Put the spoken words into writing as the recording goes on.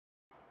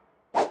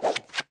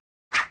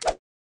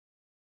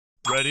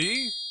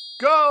Ready,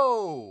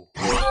 go!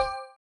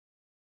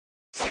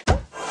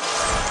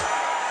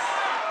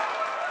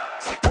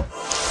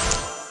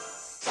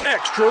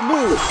 Extra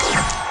move!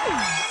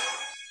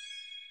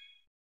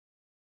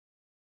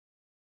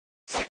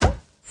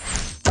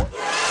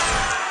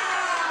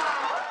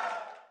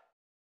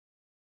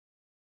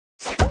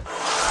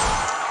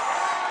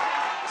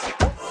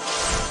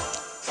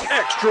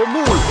 Extra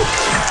move!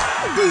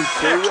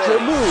 Booster extra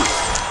ready. Move!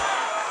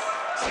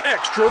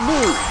 Extra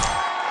move!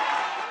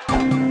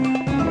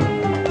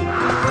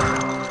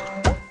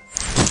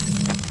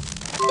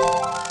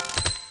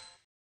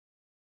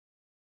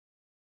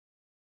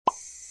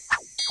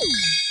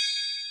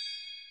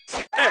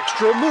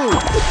 Extra move!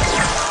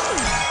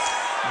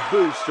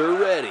 Booster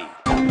ready.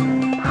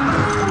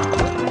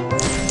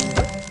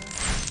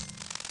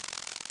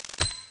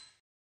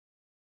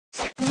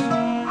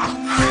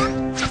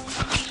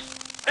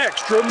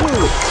 Extra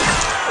move!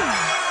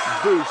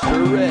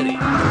 Booster ready.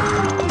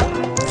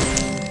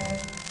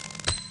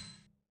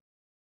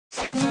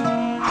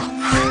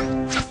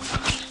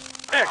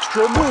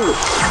 Extra move!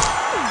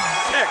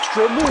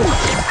 Extra move!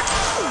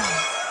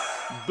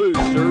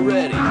 Booster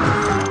ready.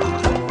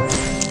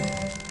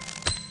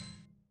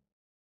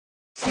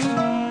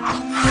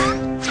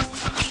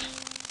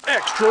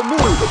 Extra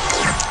move!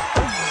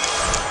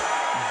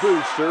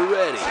 Booster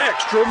ready.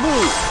 Extra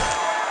move!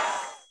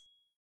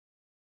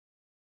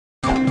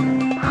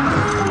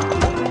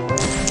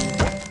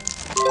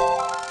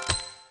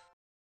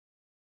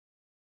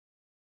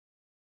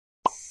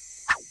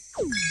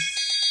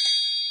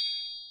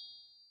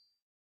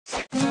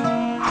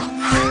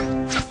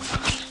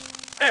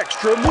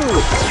 Extra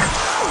move!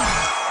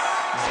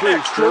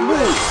 Extra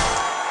move!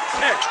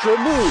 Extra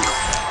move!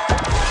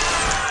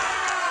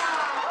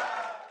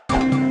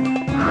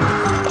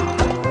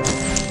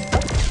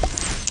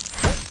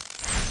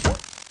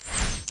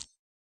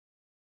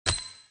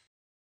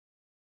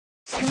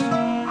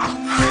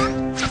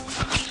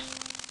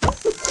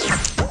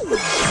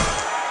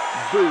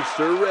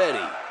 Booster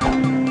ready.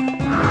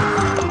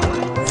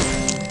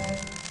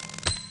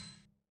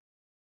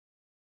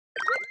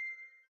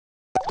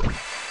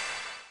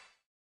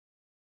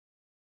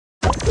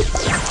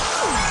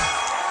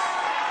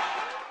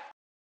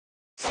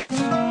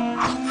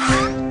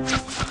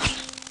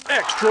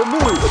 Extra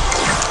move!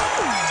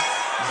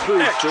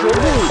 Booster extra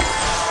ready. Move!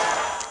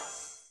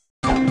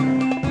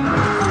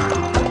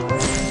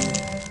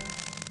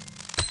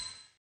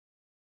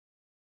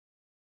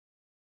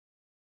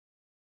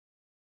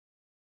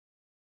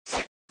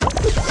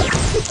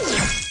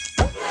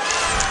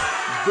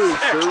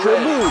 Booster extra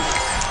ready. Move!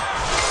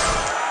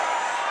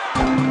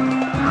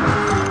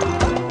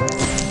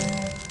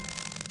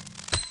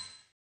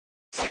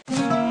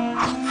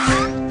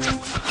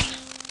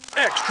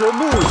 Extra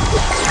move!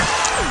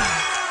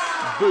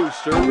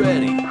 Booster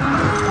ready.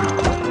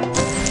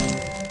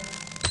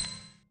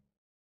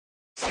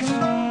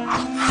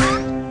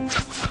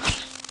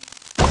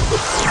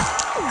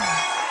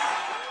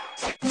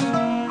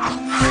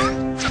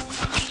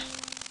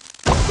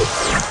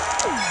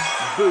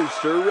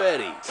 Booster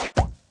ready.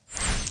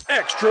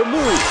 Extra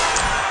move.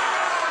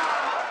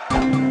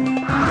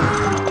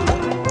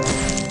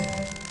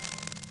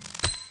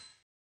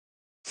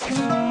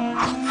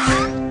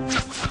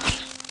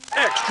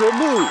 Extra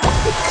move.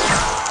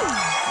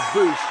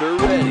 Booster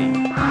ready.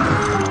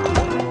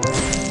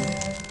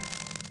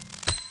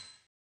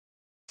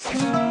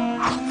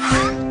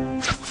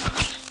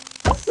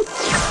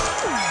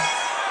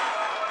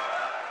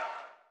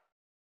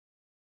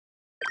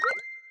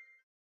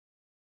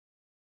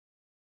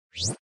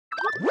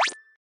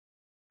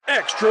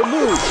 Extra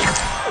move!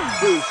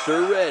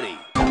 Booster ready.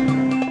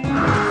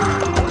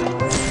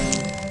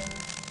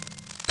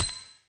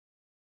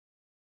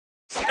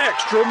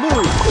 Extra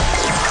move!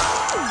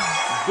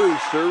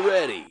 Booster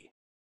ready.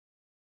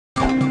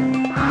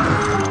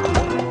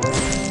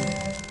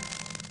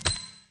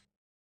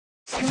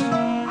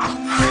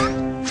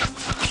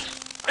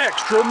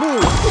 Extra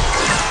move!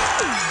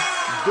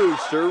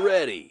 Booster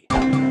ready.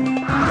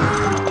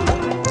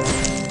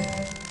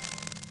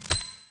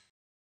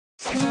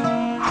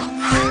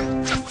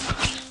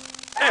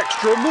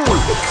 Extra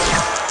move!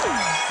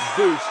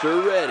 Booster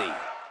ready.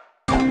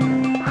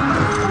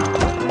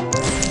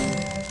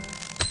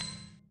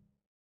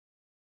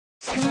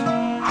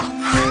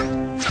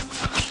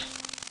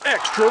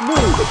 Extra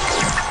move!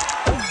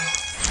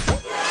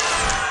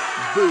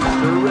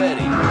 Booster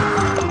ready.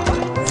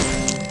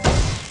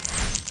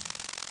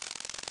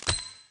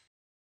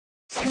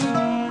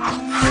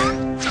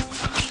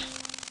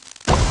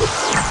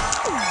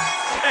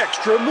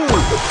 Extra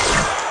move!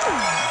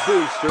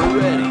 Booster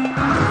ready.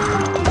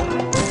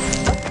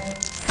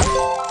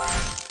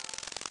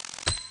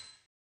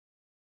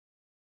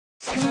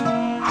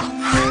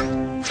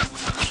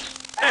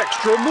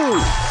 Extra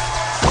move!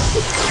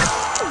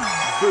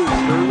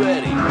 Booster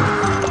ready.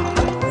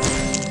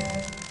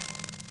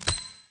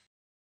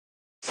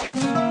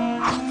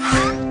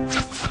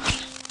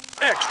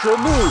 Extra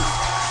move!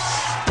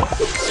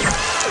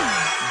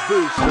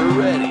 Booster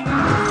ready.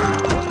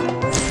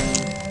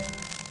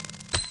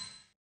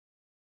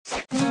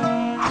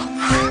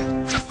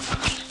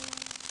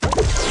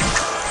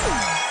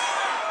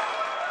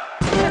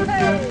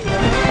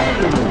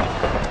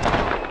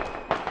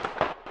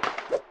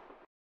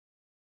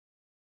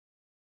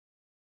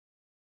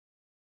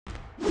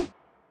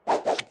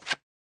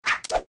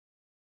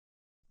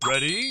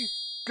 Ready,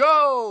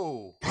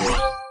 go!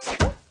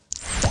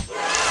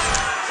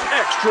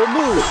 Extra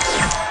move!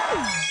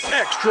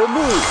 Extra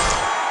move!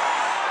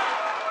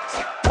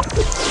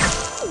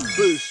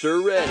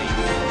 Booster ready!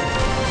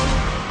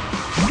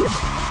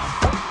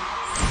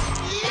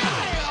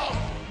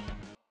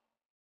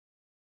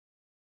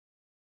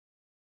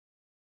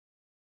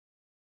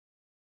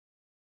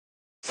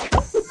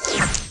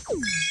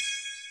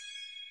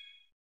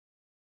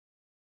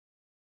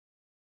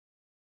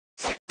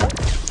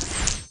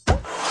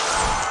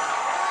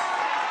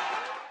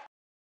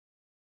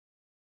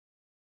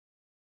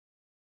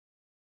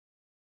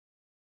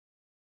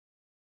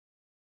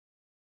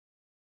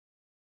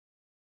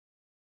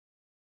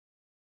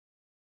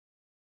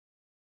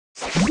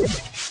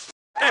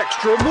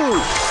 Extra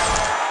move!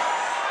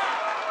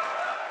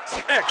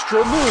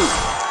 Extra move!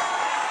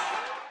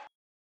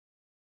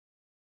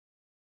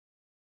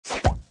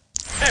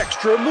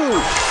 Extra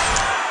move!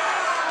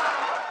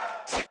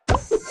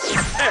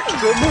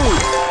 Extra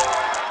move!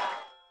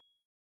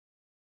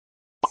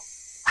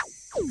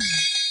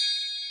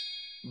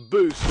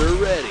 Booster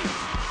ready!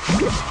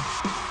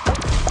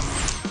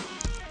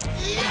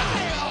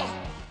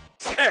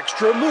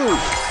 Extra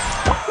move!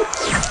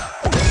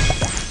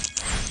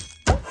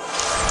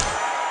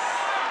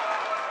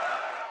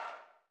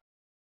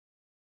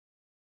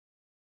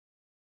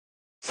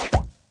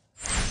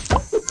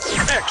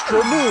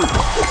 Extra move!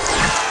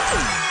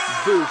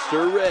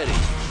 Booster ready!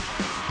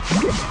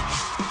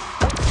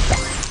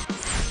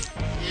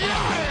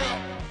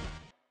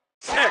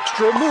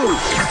 Extra move!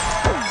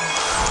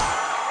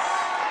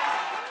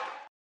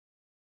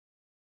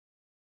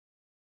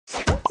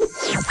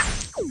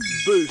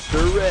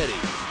 Booster ready!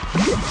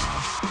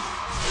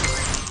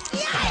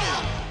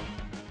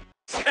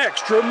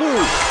 Extra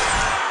move!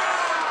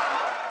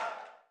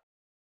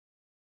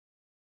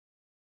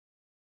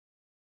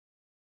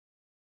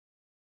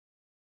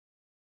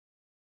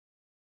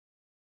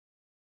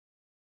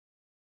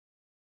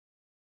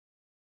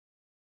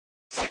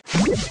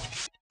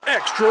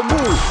 Extra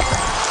move!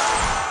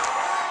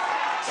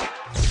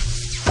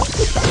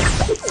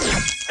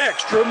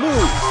 Extra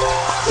move!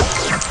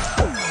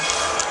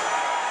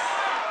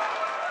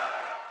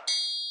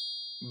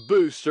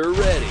 Booster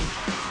ready!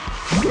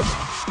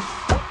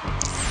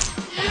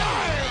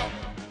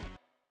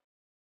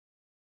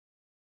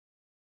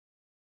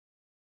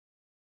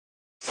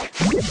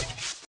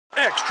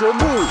 Extra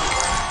move!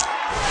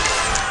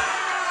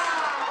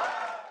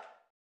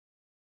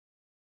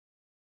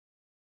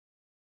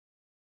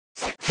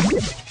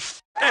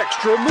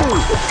 Extra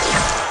move!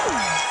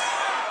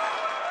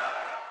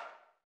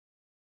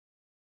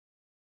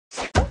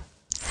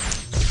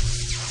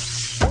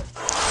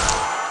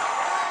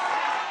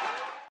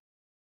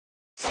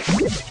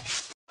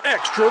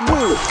 Extra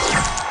move!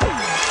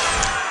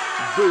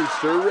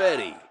 Booster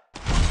ready!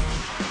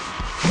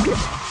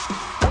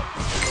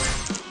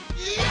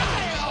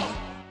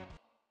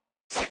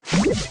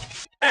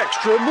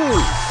 Extra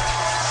move!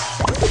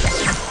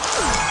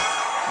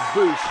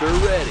 Booster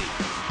ready!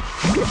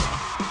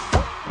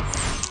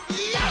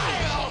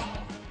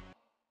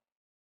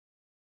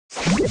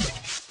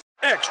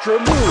 Extra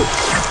move!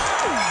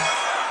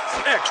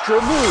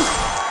 Extra move!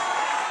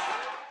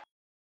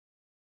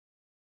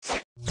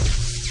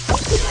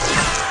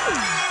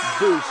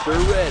 Booster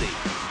ready!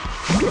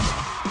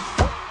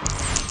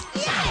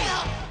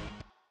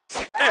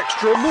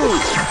 Extra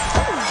move!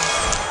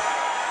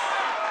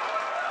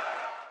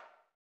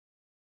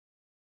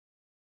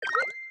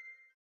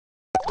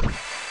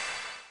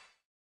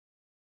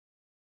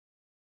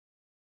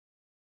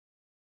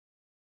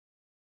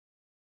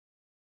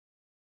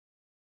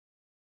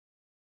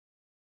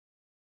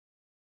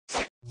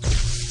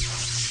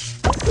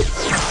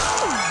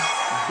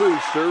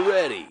 Booster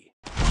ready!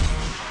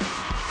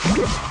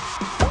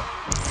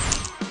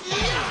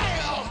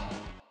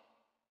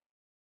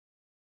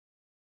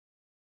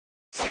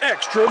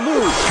 Extra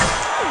move!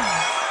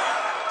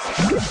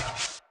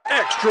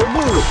 Extra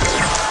move!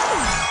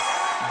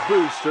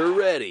 Booster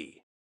ready!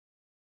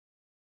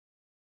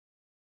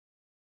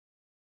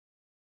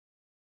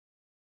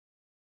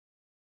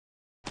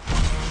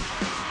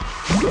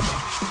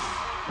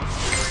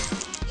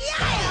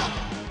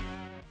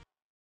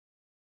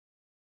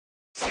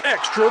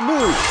 Extra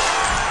move!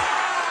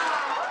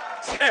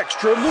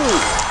 Extra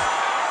move!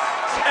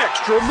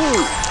 Extra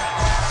move!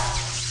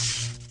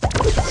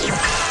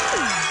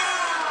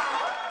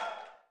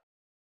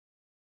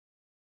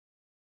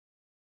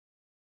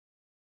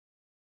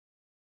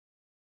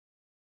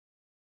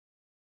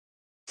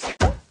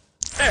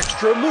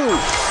 Extra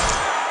move!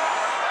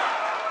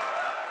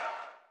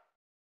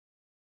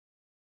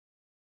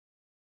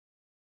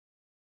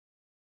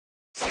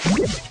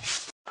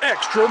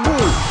 Extra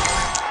move!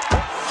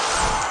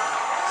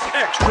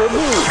 Extra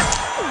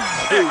move!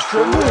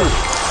 Extra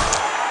move!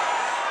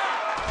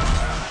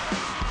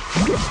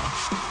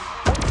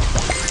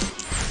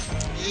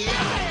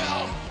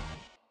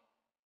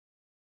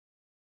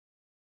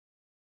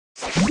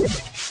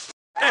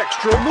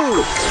 Extra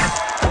move!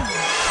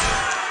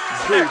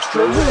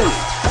 Extra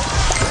move!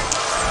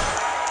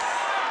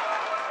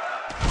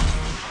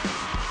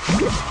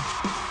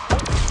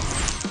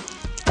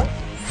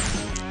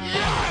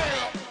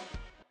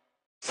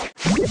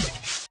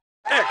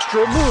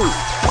 Extra move.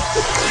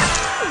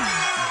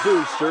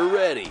 Booster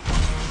ready.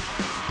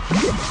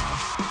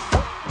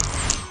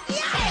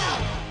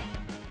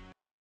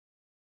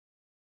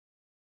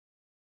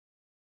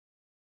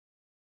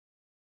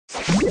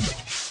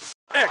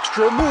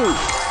 Extra move.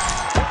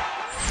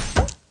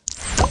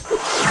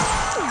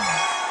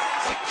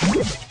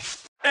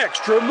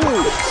 Extra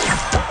move.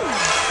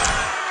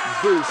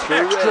 Booster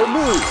extra ready.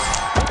 Move.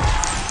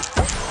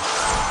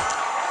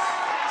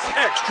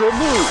 Extra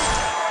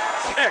move.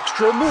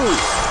 Extra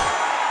move.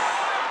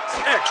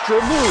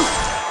 Extra move.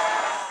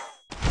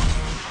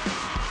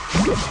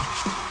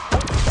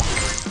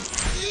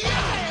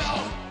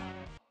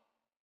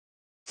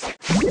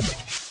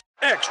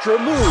 Extra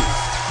move.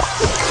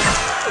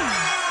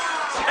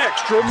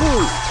 Extra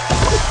move.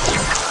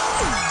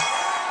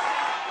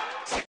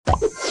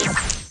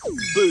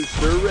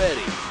 Booster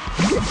ready.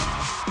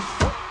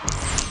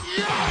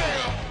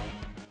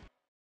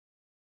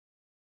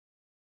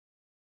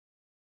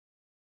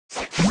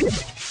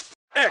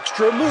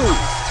 Extra move.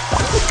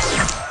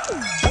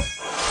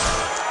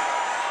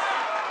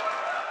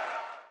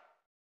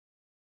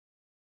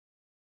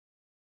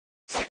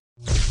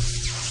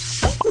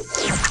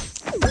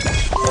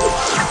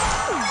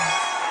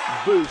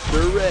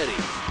 Booster ready.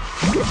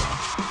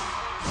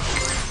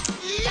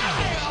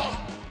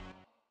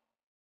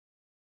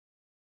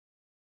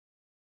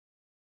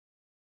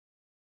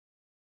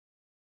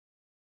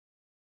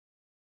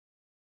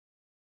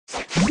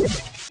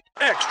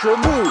 Extra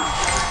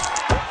move.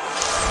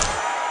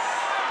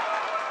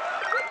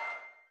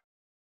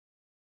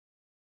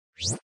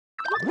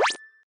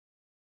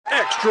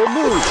 Extra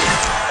move.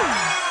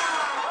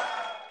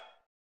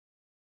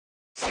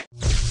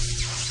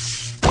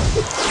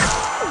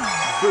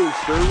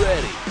 Booster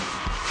ready.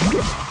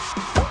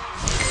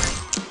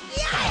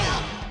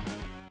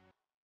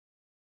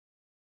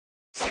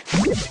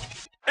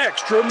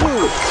 Extra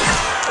move.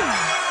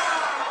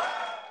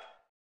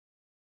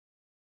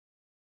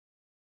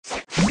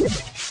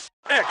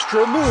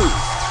 Extra move.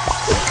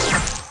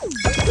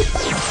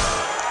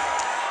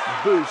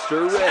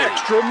 Booster ready.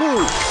 Extra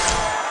move.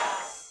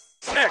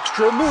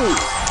 Extra move.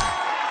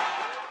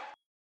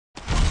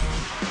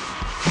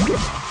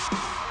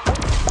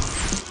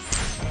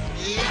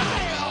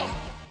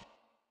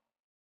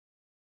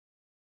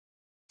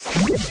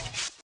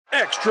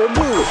 Extra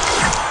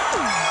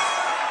move.